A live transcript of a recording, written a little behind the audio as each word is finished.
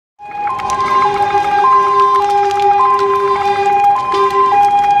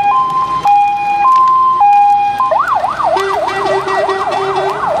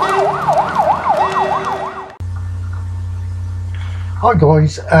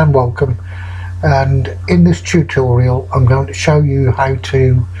guys and welcome, and in this tutorial I'm going to show you how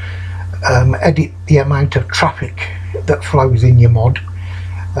to edit the amount of traffic that flows in your mod,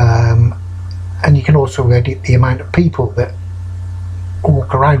 and you can also edit the amount of people that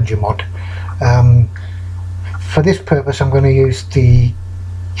walk around your mod. For this purpose I'm going to use the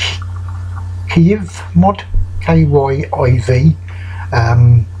Kyiv mod, Kyiv,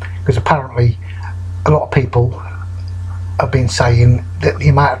 because apparently a lot of people have been saying that the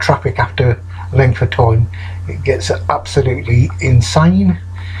amount of traffic after a length of time, it gets absolutely insane.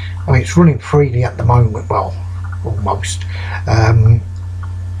 I mean, it's running freely at the moment, well, almost. Well,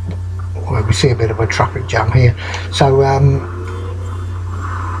 we see a bit of a traffic jam here, so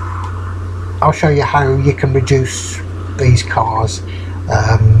I'll show you how you can reduce these cars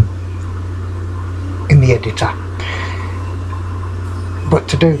in the editor. But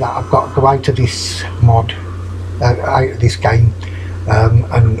to do that I've got to go out of this mod, out of this game,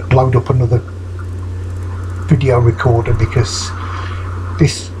 and load up another video recorder, because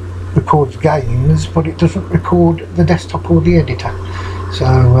this records games but it doesn't record the desktop or the editor. So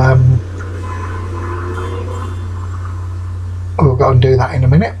we'll go and do that in a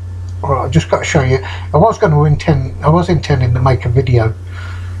minute. Right, I've just got to show you. I was intending to make a video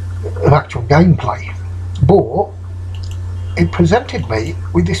of actual gameplay, but it presented me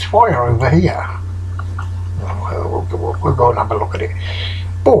with this fire over here. We'll go and have a look at it,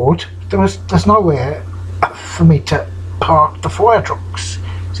 but there's nowhere for me to park the fire trucks.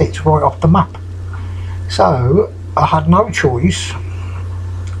 See, it's right off the map, so I had no choice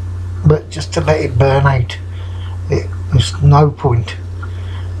but just to let it burn out. There's no point.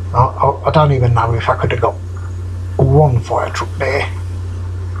 I don't even know if I could have got one fire truck there,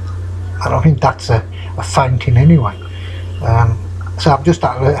 and I think that's a fountain anyway. So I've just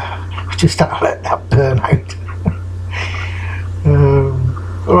had to let that burn out.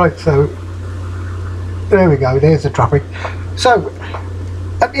 Right, so there we go, there's the traffic. So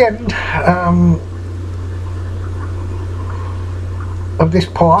at the end of this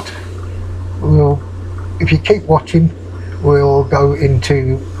part, if you keep watching, we'll go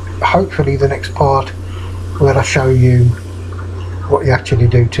into hopefully the next part where I show you what you actually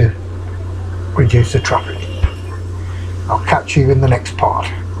do to reduce the traffic. I'll catch you in the next part.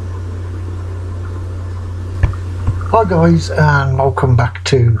 Hi guys, and welcome back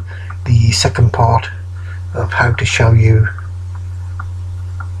to the second part of how to show you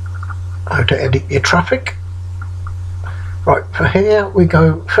how to edit your traffic. Right, for here we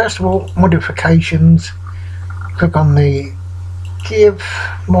go, first of all, modifications. Click on the Kyiv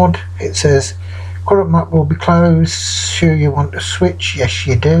mod. It says current map will be closed. Sure you want to switch? Yes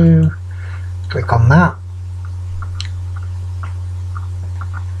you do. Click on that.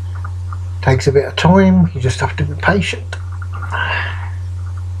 Takes a bit of time, you just have to be patient.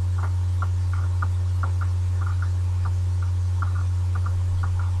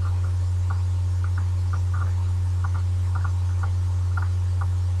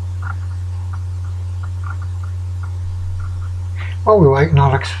 While we're waiting,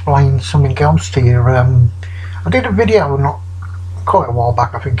 I'll explain something else to you. I did a video not quite a while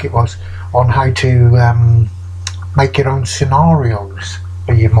back, I think it was, on how to make your own scenarios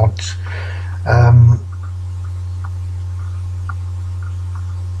for your mods. And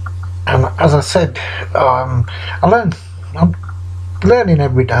as I said, I'm learning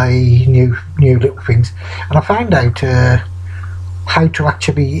every day new little things, and I found out how to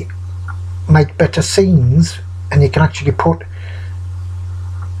actually make better scenes, and you can actually put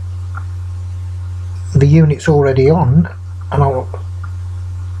the units already on, and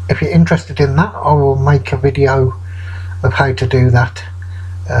if you're interested in that, I will make a video of how to do that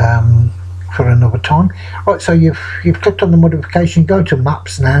for another time. Right, so you've clicked on the modification, go to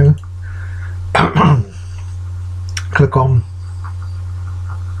maps now. Click on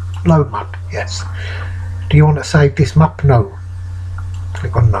load map. Yes. Do you want to save this map? No.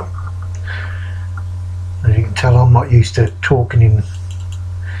 Click on no. As you can tell, I'm not used to talking in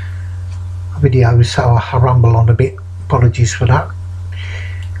videos, so I ramble on a bit. Apologies for that.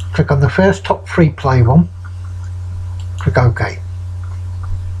 Click on the first top free play one. Click OK.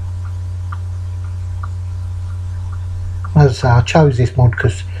 As I chose this mod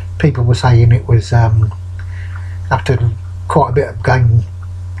because people were saying it was after quite a bit of game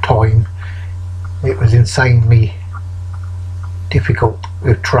time, it was insanely difficult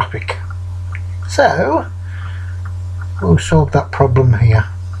with traffic. So we'll solve that problem here.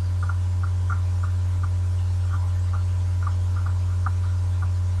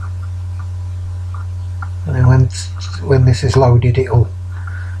 And then when this is loaded, it'll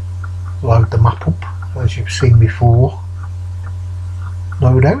load the map up as you've seen before.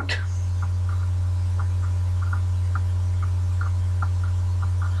 load out.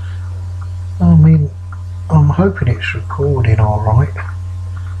 I mean, I'm hoping it's recording alright,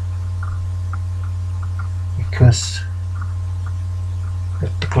 because the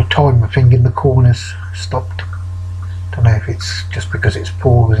particular timer thing in the corners stopped. Don't know if it's just because it's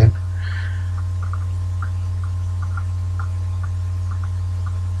pausing.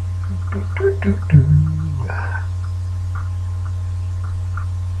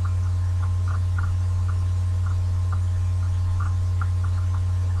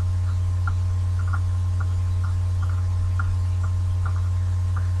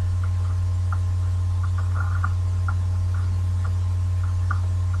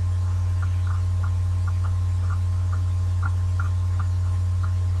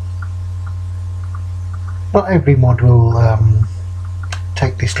 Not every mod will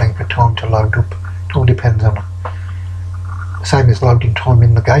take this length of time to load up. It all depends on, same as loading time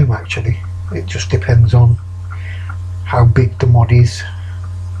in the game actually. It just depends on how big the mod is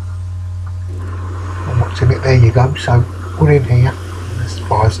and what's in it. There you go. So we're in here. This is the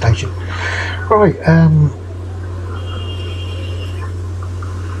fire station. Right.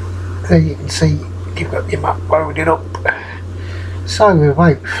 There you can see you've got your map loaded up. So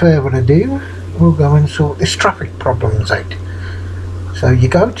without further ado, we'll go and sort this traffic problems out. So you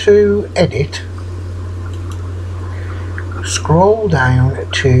go to edit, scroll down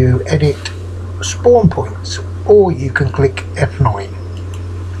to edit spawn points, or you can click F9.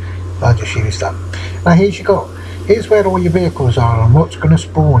 I'll just use that. Now here's where all your vehicles are and what's going to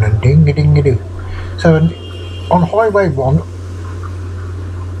spawn and ding-a-ding-a-doo. So on Highway 1,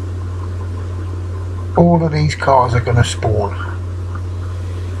 all of these cars are going to spawn.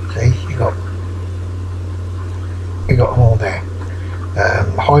 See, you got them all there.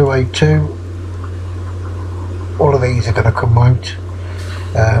 Highway 2, all of these are going to come out.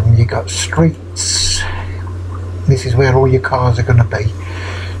 You got streets. This is where all your cars are going to be.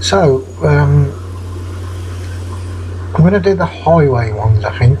 So I'm going to do the highway ones,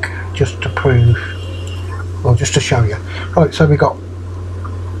 I think, just to prove, well, just to show you. Right, so we got,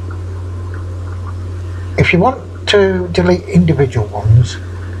 if you want to delete individual ones,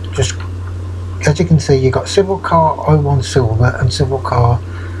 just, as you can see, you got Civil Car 01 Silver and Civil Car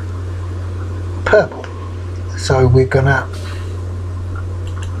Purple. So we're gonna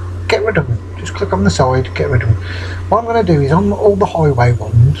get rid of them. Just click on the side, get rid of them. What I'm going to do is, on all the highway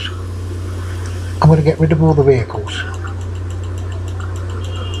ones, I'm going to get rid of all the vehicles.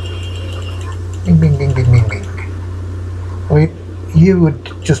 Bing, bing, bing, bing, bing, bing. I mean, you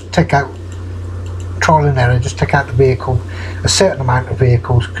would just take out, trial and error, just take out the vehicle, a certain amount of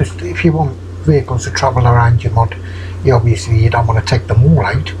vehicles, because if you want vehicles to travel around your mod, you obviously don't want to take them all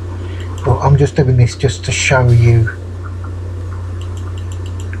out. But I'm just doing this just to show you.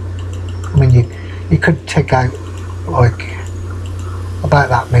 I mean, you could take out like about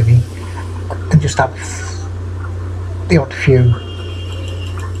that many and just have the odd few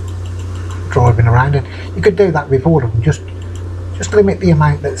driving around, and you could do that with all of them. Just limit the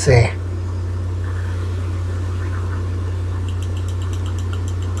amount that's there.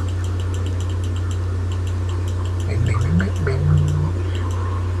 Bing, bing, bing, bing, bing.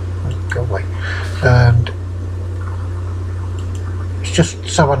 Go away. And it's just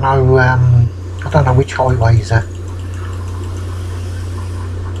so I know, I don't know which highways are.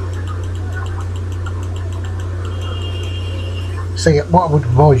 See, what I would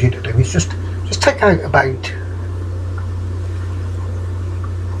advise you to do is just take out about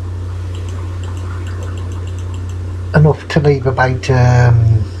enough to leave about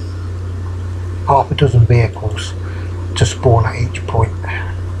half a dozen vehicles to spawn at each point.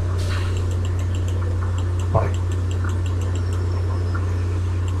 Right.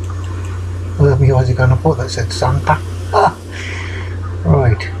 Where my eyes are going to put that said Santa. Ah.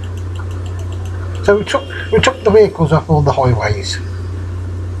 Right. So we took the vehicles off all the highways.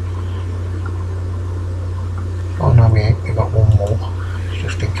 Oh no, we ain't. We got one more,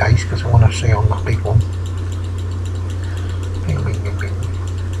 just in case, because I want to see on that big one. Bing, bing, bing, bing.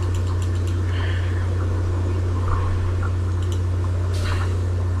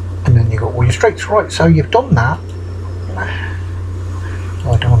 And then you got all your streets. Right, so you've done that.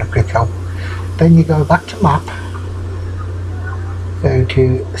 Oh, I don't want to click out. Then you go back to map. Go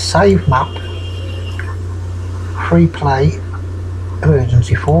to save map. Free play.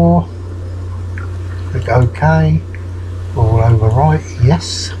 Emergency 4. Click OK. All overwrite.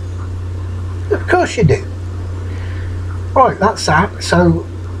 Yes. Of course you do. Right, that's that. So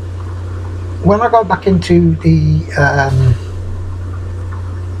when I go back into the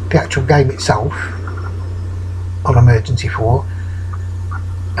actual game itself on Emergency 4,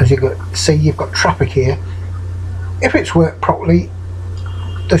 as you can see, you've got traffic here. If it's worked properly,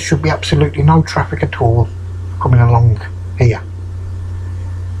 there should be absolutely no traffic at all coming along here,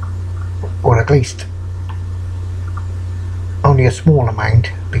 or at least only a small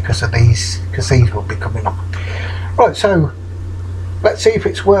amount because of these, because these will be coming up. Right, so let's see if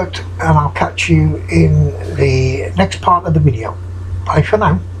it's worked, and I'll catch you in the next part of the video. Bye for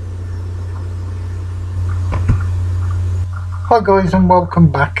now. Hi guys, and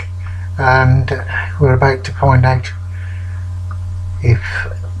welcome back, and we're about to find out if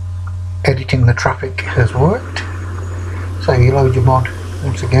editing the traffic has worked. So you load your mod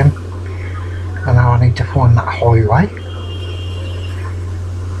once again, and now I need to find that highway.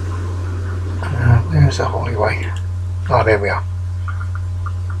 There's the highway. Oh, there we are.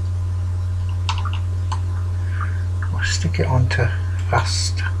 We'll stick it onto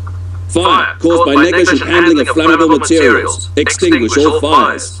fast. Fire caused by negligent handling of flammable materials. Extinguish all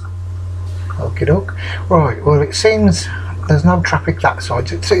fires. Okie doke. Right, well, it seems there's no traffic that side.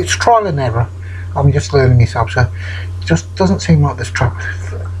 It's trial and error. I'm just learning myself, so it just doesn't seem like there's traffic.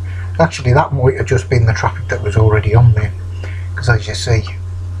 Actually, that might have just been the traffic that was already on there, because as you see,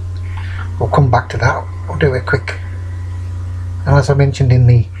 we'll come back to that. We'll do it quick. And as I mentioned in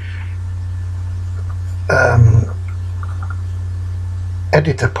the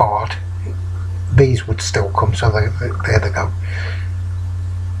editor part, these would still come, so there they go.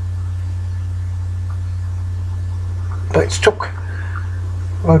 But it's took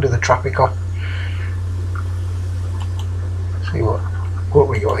a load of the traffic off. See what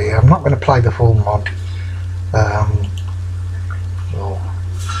we got here. I'm not going to play the full mod.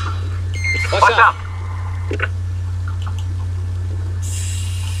 Watch out!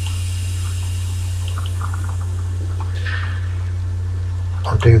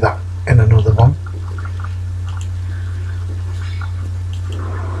 I'll do that in another one.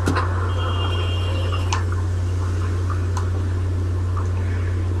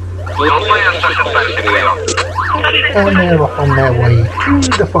 And they're off on their way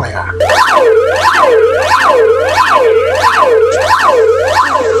to the fire.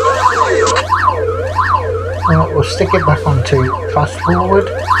 Well, we'll stick it back onto fast forward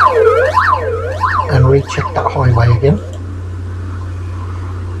and recheck that highway again.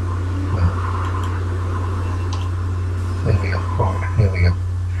 There we go. Right, here we go.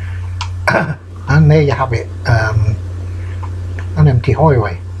 And there you have it, an empty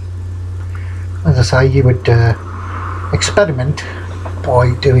highway. As I say, you would experiment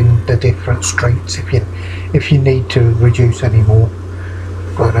by doing the different streets if you need to reduce any more.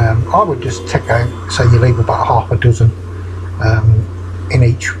 But I would just take out, say you leave about half a dozen in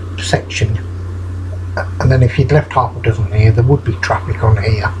each section, and then if you'd left half a dozen here, there would be traffic on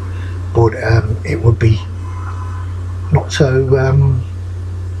here, but it would be not so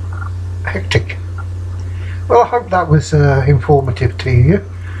hectic. Well, I hope that was informative to you.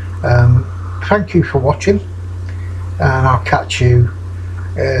 Thank you for watching, and I'll catch you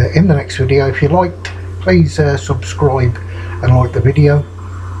in the next video. If you liked, please subscribe and like the video,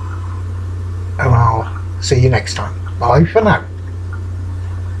 and I'll see you next time. Bye for now.